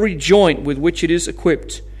every joint with which it is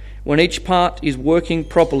equipped, when each part is working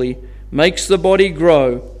properly, makes the body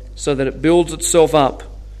grow so that it builds itself up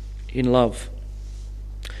in love."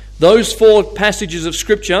 Those 4 passages of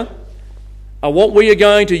Scripture are what we are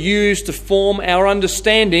going to use to form our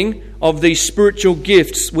understanding of these spiritual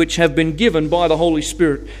gifts which have been given by the Holy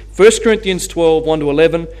Spirit. 1 Corinthians 12,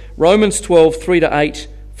 1-11, Romans 12, 3-8,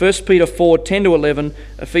 1 Peter 4, 10-11,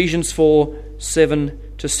 Ephesians 4,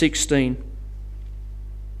 7-16.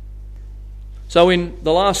 So in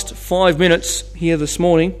the last 5 minutes here this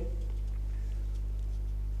morning,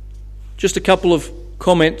 just a couple of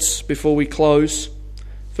comments before we close.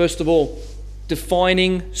 First of all,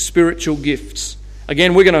 defining spiritual gifts.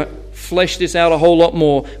 Again, we're going to flesh this out a whole lot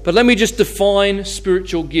more, but let me just define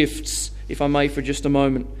spiritual gifts, if I may, for just a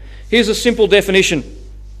moment. Here's a simple definition.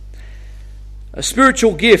 A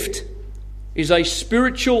spiritual gift is a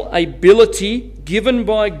spiritual ability given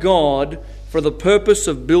by God for the purpose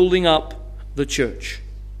of building up the church.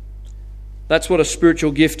 That's what a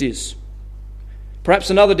spiritual gift is.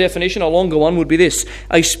 Perhaps another definition, a longer one, would be this.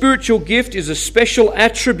 A spiritual gift is a special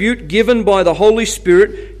attribute given by the Holy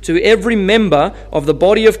Spirit to every member of the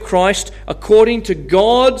body of Christ according to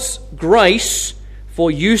God's grace for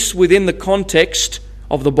use within the context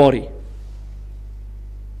of the body.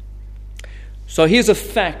 So here's a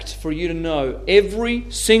fact for you to know. Every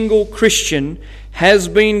single Christian has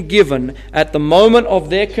been given, at the moment of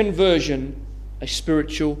their conversion, a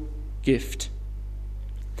spiritual gift.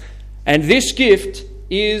 And this gift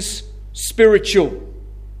is spiritual.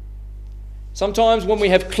 Sometimes when we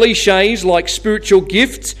have cliches like spiritual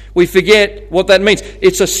gifts, we forget what that means.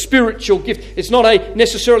 It's a spiritual gift. It's not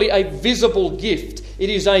necessarily a visible gift. It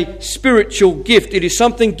is a spiritual gift. It is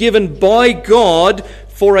something given by God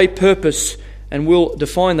for a purpose. And we'll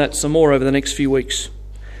define that some more over the next few weeks.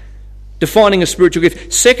 Defining a spiritual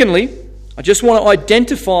gift. Secondly, I just want to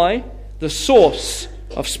identify the source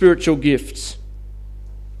of spiritual gifts.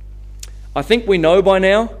 I think we know by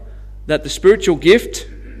now that the spiritual gift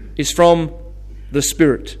is from the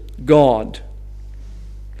Spirit, God.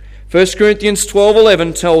 1 Corinthians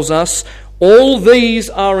 12:11 tells us, all these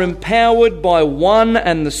are empowered by one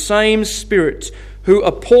and the same Spirit, who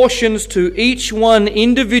apportions to each one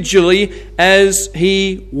individually as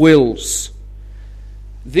he wills.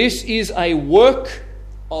 This is a work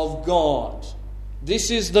of God.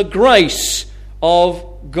 This is the grace of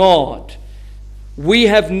God. We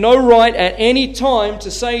have no right at any time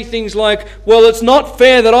to say things like, well, it's not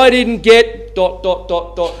fair that I didn't get ...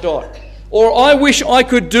 or I wish I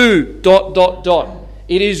could do ...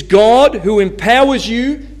 It is God who empowers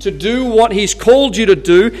you to do what He's called you to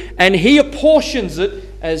do, and He apportions it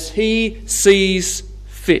as He sees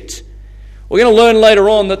fit. We're going to learn later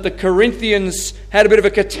on that the Corinthians had a bit of a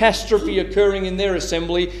catastrophe occurring in their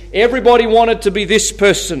assembly. Everybody wanted to be this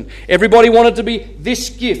person. Everybody wanted to be this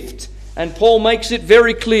gift. And Paul makes it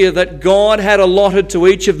very clear that God had allotted to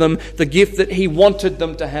each of them the gift that He wanted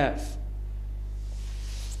them to have.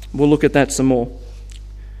 We'll look at that some more.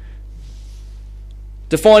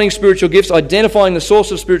 Defining spiritual gifts, identifying the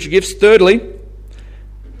source of spiritual gifts. Thirdly,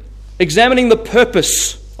 examining the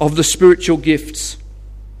purpose of the spiritual gifts.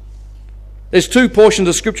 There's two portions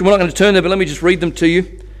of Scripture. We're not going to turn there, but let me just read them to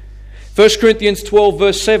you. 1 Corinthians 12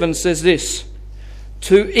 verse 7 says this,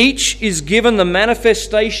 to each is given the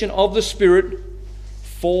manifestation of the Spirit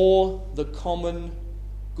for the common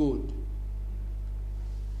good.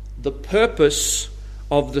 The purpose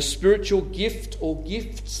of the spiritual gift or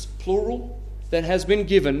gifts, plural, that has been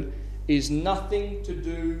given is nothing to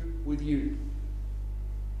do with you.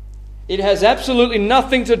 It has absolutely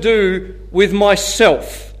nothing to do with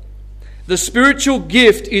myself. The spiritual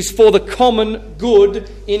gift is for the common good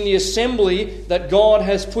in the assembly that God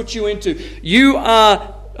has put you into. You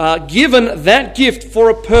are given that gift for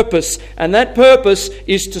a purpose, and that purpose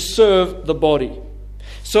is to serve the body.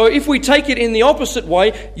 So if we take it in the opposite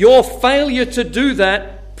way, your failure to do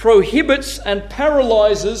that prohibits and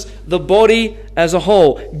paralyzes the body as a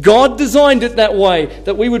whole. God designed it that way,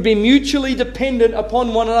 that we would be mutually dependent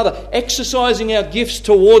upon one another, exercising our gifts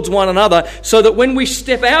towards one another, so that when we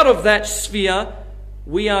step out of that sphere,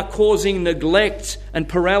 we are causing neglect and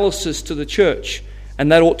paralysis to the church,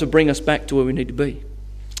 and that ought to bring us back to where we need to be.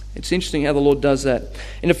 It's interesting how the Lord does that.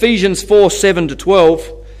 In Ephesians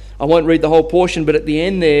 4:7-12, I won't read the whole portion, but at the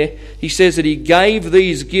end there, he says that He gave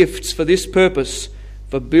these gifts for this purpose,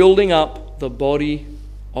 for building up the body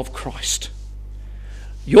of Christ.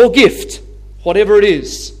 Your gift, whatever it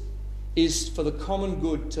is for the common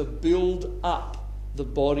good, to build up the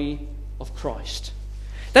body of Christ.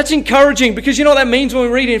 That's encouraging, because you know what that means when we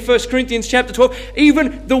read in 1 Corinthians chapter 12?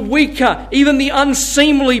 Even the weaker, even the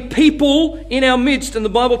unseemly people in our midst, and the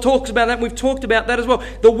Bible talks about that, and we've talked about that as well.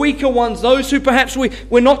 The weaker ones, those who perhaps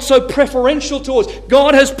we're not so preferential towards,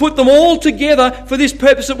 God has put them all together for this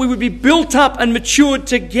purpose, that we would be built up and matured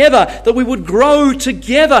together, that we would grow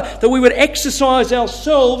together, that we would exercise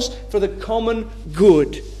ourselves for the common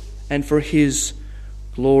good and for His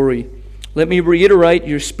glory. Let me reiterate,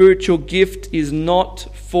 your spiritual gift is not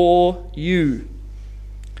for you.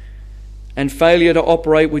 And failure to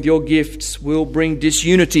operate with your gifts will bring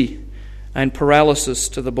disunity and paralysis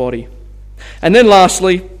to the body. And then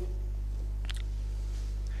lastly,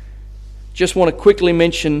 just want to quickly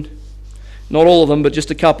mention, not all of them, but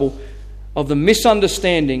just a couple, of the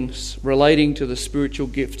misunderstandings relating to the spiritual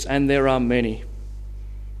gifts, and there are many.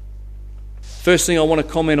 First thing I want to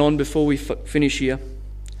comment on before we finish here.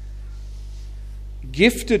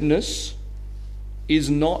 Giftedness is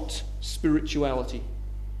not spirituality.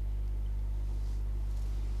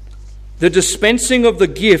 The dispensing of the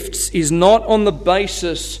gifts is not on the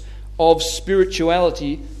basis of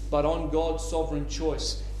spirituality, but on God's sovereign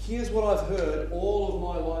choice. Here's what I've heard all of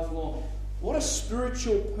my life long. What a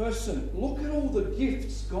spiritual person. Look at all the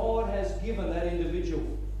gifts God has given that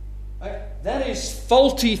individual. That is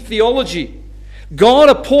faulty theology. God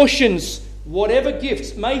apportions whatever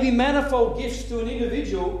gifts, maybe manifold gifts to an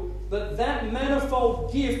individual, but that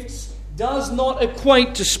manifold gifts does not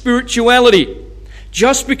equate to spirituality.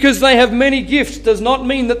 Just because they have many gifts does not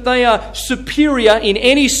mean that they are superior in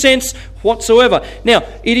any sense whatsoever. Now,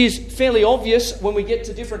 it is fairly obvious when we get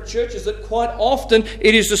to different churches that quite often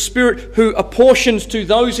it is the Spirit who apportions to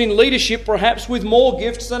those in leadership perhaps with more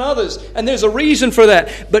gifts than others. And there's a reason for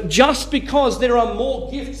that. But just because there are more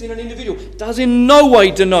gifts in an individual does in no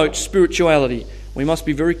way denote spirituality. We must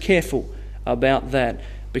be very careful about that.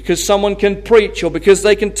 Because someone can preach, or because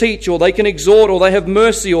they can teach, or they can exhort, or they have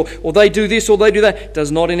mercy, or they do this, or they do that, does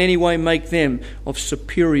not in any way make them of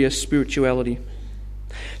superior spirituality.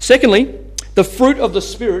 Secondly, the fruit of the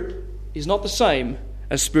Spirit is not the same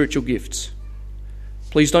as spiritual gifts.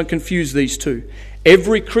 Please don't confuse these two.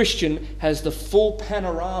 Every Christian has the full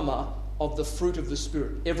panorama of the fruit of the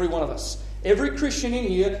Spirit. Every one of us. Every Christian in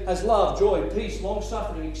here has love, joy, peace,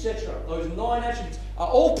 long-suffering, etc. Those 9 attributes are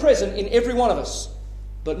all present in every one of us.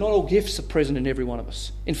 But not all gifts are present in every one of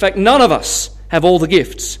us. In fact, none of us have all the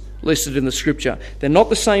gifts listed in the Scripture. They're not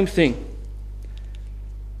the same thing.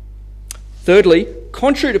 Thirdly,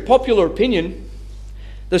 contrary to popular opinion,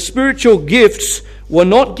 the spiritual gifts were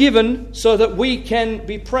not given so that we can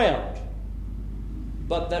be proud,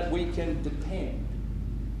 but that we can depend.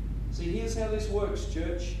 See, here's how this works,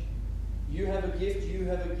 church. You have a gift, you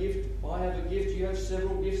have a gift, I have a gift, you have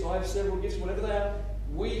several gifts, I have several gifts, whatever they are.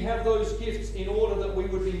 We have those gifts in order that we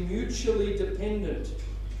would be mutually dependent.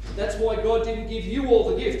 That's why God didn't give you all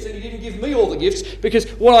the gifts and He didn't give me all the gifts, because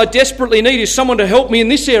what I desperately need is someone to help me in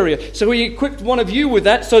this area. So He equipped one of you with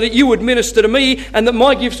that so that you would minister to me and that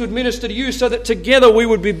my gifts would minister to you, so that together we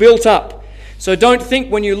would be built up. So don't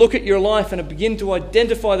think when you look at your life and begin to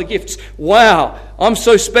identify the gifts, wow, I'm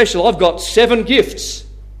so special, I've got 7 gifts.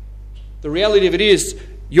 The reality of it is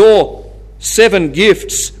your 7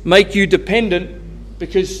 gifts make you dependent,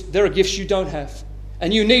 because there are gifts you don't have.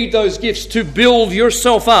 And you need those gifts to build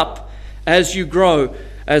yourself up as you grow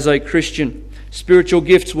as a Christian. Spiritual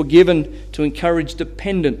gifts were given to encourage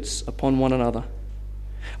dependence upon one another.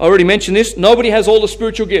 I already mentioned this. Nobody has all the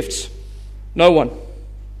spiritual gifts. No one.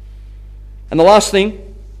 And the last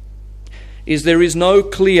thing is there is no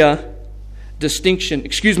clear distinction.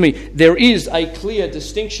 There is a clear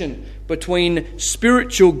distinction between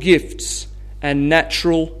spiritual gifts and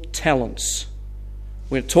natural talents.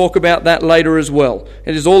 We're going to talk about that later as well.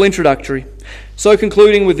 It is all introductory. So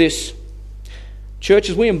concluding with this, church,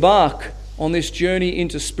 as we embark on this journey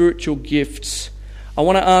into spiritual gifts, I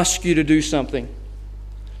want to ask you to do something.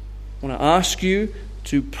 I want to ask you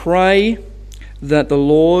to pray that the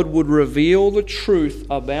Lord would reveal the truth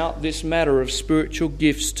about this matter of spiritual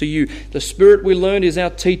gifts to you. The Spirit, we learned, is our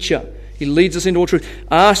teacher. He leads us into all truth.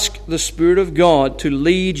 Ask the Spirit of God to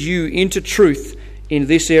lead you into truth in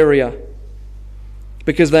this area,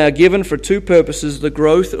 because they are given for 2 purposes: the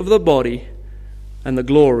growth of the body and the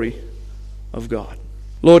glory of God.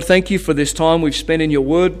 Lord, thank you for this time we've spent in your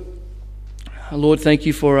word. Lord, thank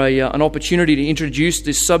you for an opportunity to introduce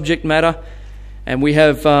this subject matter. And we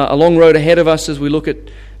have a long road ahead of us as we look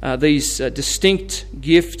at these distinct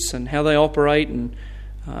gifts and how they operate, and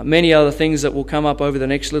many other things that will come up over the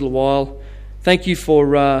next little while. Thank you for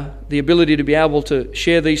the ability to be able to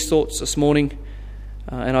share these thoughts this morning.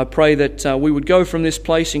 And I pray that we would go from this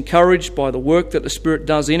place encouraged by the work that the Spirit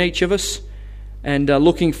does in each of us, and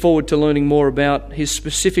looking forward to learning more about His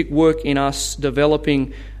specific work in us,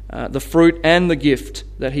 developing the fruit and the gift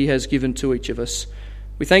that He has given to each of us.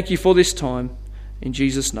 We thank you for this time. In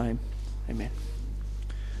Jesus' name, amen.